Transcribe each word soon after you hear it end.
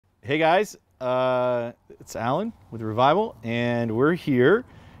Hey guys, it's Alan with Revival, and we're here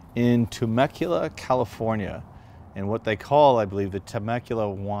in Temecula, California, in what they call, I believe, the Temecula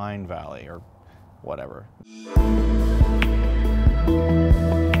Wine Valley, or whatever.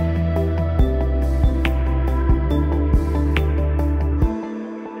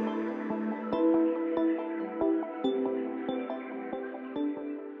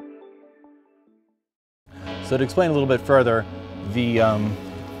 So to explain a little bit further,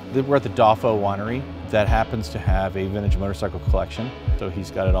 we're at the Doffo Winery that happens to have a vintage motorcycle collection. So he's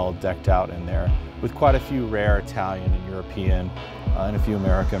got it all decked out in there with quite a few rare Italian and European and a few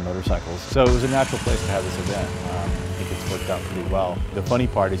American motorcycles. So it was a natural place to have this event. I think it's worked out pretty well. The funny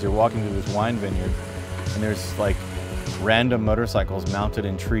part is you're walking through this wine vineyard and there's like random motorcycles mounted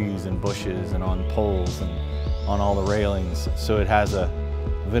in trees and bushes and on poles and on all the railings. So it has a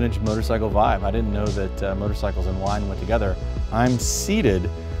vintage motorcycle vibe. I didn't know that motorcycles and wine went together. I'm seated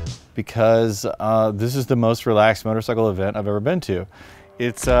because this is the most relaxed motorcycle event I've ever been to.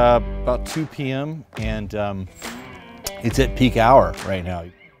 It's about 2 p.m. and it's at peak hour right now.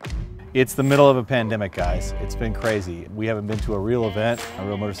 It's the middle of a pandemic, guys. It's been crazy. We haven't been to a real event, a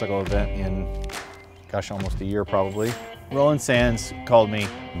real motorcycle event in, gosh, almost a year probably. Roland Sands called me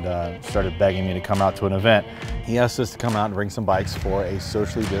and started begging me to come out to an event. He asked us to come out and bring some bikes for a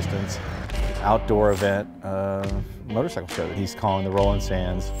socially distanced outdoor event motorcycle show that he's calling the Roland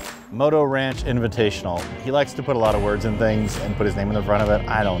Sands Moto Ranch Invitational. He likes to put a lot of words in things and put his name in the front of it.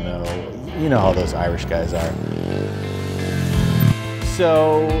 I don't know. You know how those Irish guys are.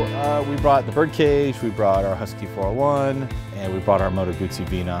 So we brought the birdcage, we brought our Husky 401, and we brought our Moto Guzzi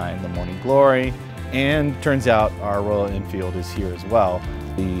V9, the Morning Glory. And turns out our Royal Enfield is here as well,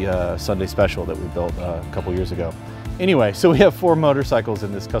 the Sunday special that we built a couple years ago. Anyway, so we have 4 motorcycles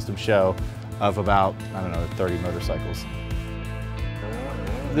in this custom show of about, I don't know, 30 motorcycles.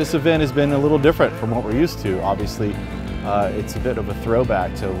 This event has been a little different from what we're used to. Obviously, it's a bit of a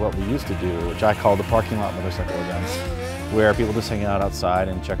throwback to what we used to do, which I call the parking lot motorcycle events, where people just hang out outside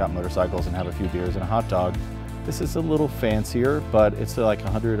and check out motorcycles and have a few beers and a hot dog. This is a little fancier, but it's like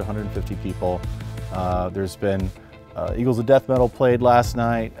 100, 150 people. There's been Eagles of Death Metal played last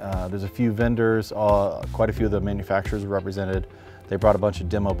night. There's a few vendors, quite a few of the manufacturers represented. They brought a bunch of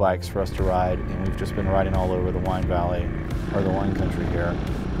demo bikes for us to ride, and we've just been riding all over the wine valley, or the wine country here,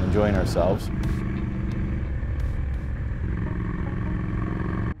 enjoying ourselves.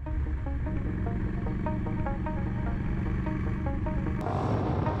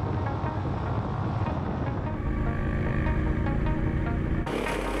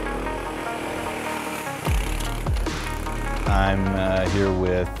 I'm here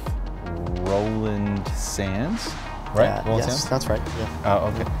with Roland Sands, right? Roland Yes, Sands? that's right. Yeah.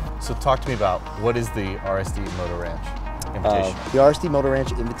 Okay. So talk to me about what is the RSD Moto Ranch Invitational? The RSD Moto Ranch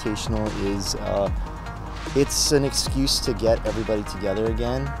Invitational is it's an excuse to get everybody together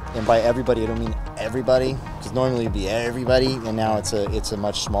again. And by everybody, I don't mean everybody, because normally it'd be everybody, and now it's a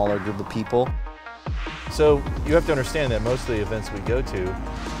much smaller group of people. So you have to understand that most of the events we go to,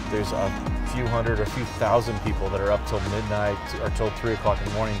 there's a few hundred or a few thousand people that are up till midnight or till 3 o'clock in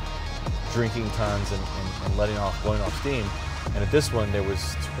the morning drinking tons and blowing off steam. And at this one, there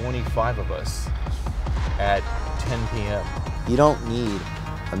was 25 of us at 10 p.m. You don't need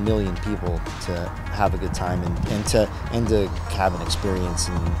a million people to have a good time and to have an experience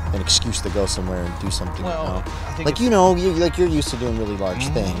and an excuse to go somewhere and do something. Well, you're used to doing really large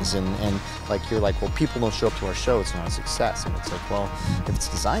things, and like you're like, well, people don't show up to our show, it's not a success. And it's like, well, if it's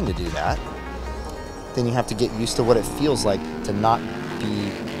designed to do that, then you have to get used to what it feels like to not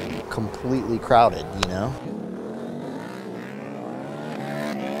be completely crowded, you know?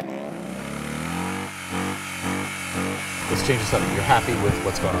 Let's change this up. You're happy with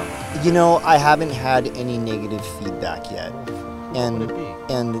what's going on? You know, I haven't had any negative feedback yet. And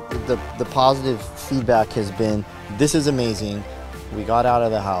the positive feedback has been, this is amazing. We got out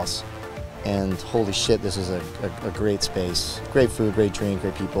of the house and holy shit, this is a great space. Great food, great drink,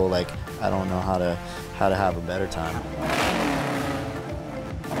 great people. Like, I don't know how to have a better time.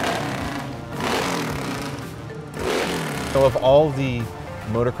 So of all the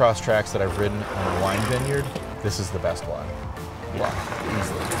motocross tracks that I've ridden on a wine vineyard, this is the best one. Yeah,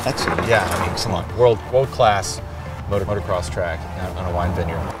 easily. Excellent. Yeah, I mean, come on, world-class motocross track on a wine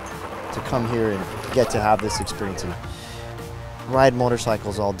vineyard. To come here and get to have this experience and ride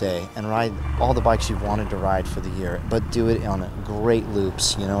motorcycles all day and ride all the bikes you've wanted to ride for the year, but do it on great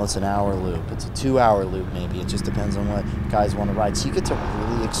loops. You know, it's an hour loop, it's a 2-hour loop maybe. It just depends on what guys want to ride. So you get to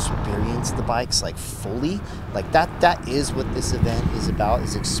really experience the bikes like fully. Like that is what this event is about,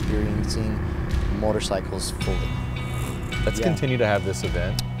 is experiencing motorcycles fully. Let's continue to have this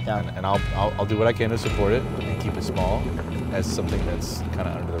event Yeah. And I'll do what I can to support it and keep it small as something that's kind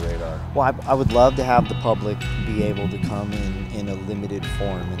of under the radar. Well, I would love to have the public be able to come in a limited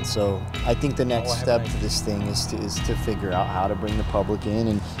form, and so I think the next step to this thing is to figure out how to bring the public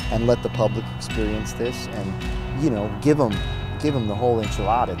in and let the public experience this, and, you know, give them the whole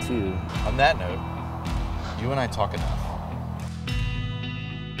enchilada too. On that note, you and I talk enough.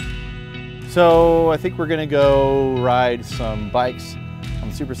 So I think we're gonna go ride some bikes on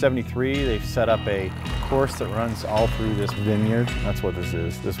the Super 73. They've set up a course that runs all through this vineyard. That's what this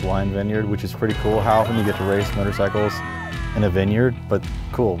is, this wine vineyard, which is pretty cool. How often you get to race motorcycles in a vineyard, but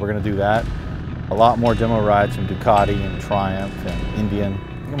cool, we're gonna do that. A lot more demo rides from Ducati and Triumph and Indian. I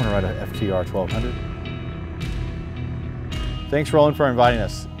think I'm gonna ride a FTR 1200. Thanks, Roland, for inviting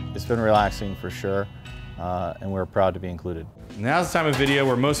us. It's been relaxing for sure, and we're proud to be included. Now's the time of video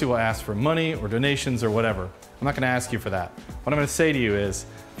where most people ask for money or donations or whatever. I'm not gonna ask you for that. What I'm gonna say to you is,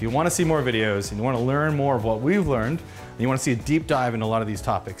 if you wanna see more videos and you wanna learn more of what we've learned, and you wanna see a deep dive into a lot of these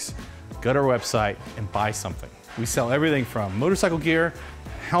topics, go to our website and buy something. We sell everything from motorcycle gear,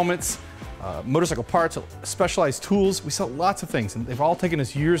 helmets, motorcycle parts, specialized tools. We sell lots of things, and they've all taken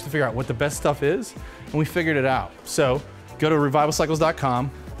us years to figure out what the best stuff is, and we figured it out. So go to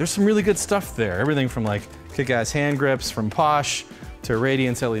revivalcycles.com. There's some really good stuff there. Everything from like kick-ass hand grips from Posh to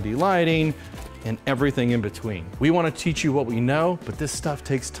Radiance LED lighting and everything in between. We want to teach you what we know, but this stuff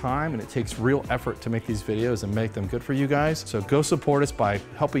takes time and it takes real effort to make these videos and make them good for you guys. So go support us by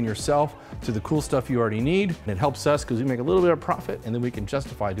helping yourself to the cool stuff you already need. And it helps us because we make a little bit of profit and then we can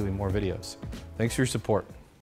justify doing more videos. Thanks for your support.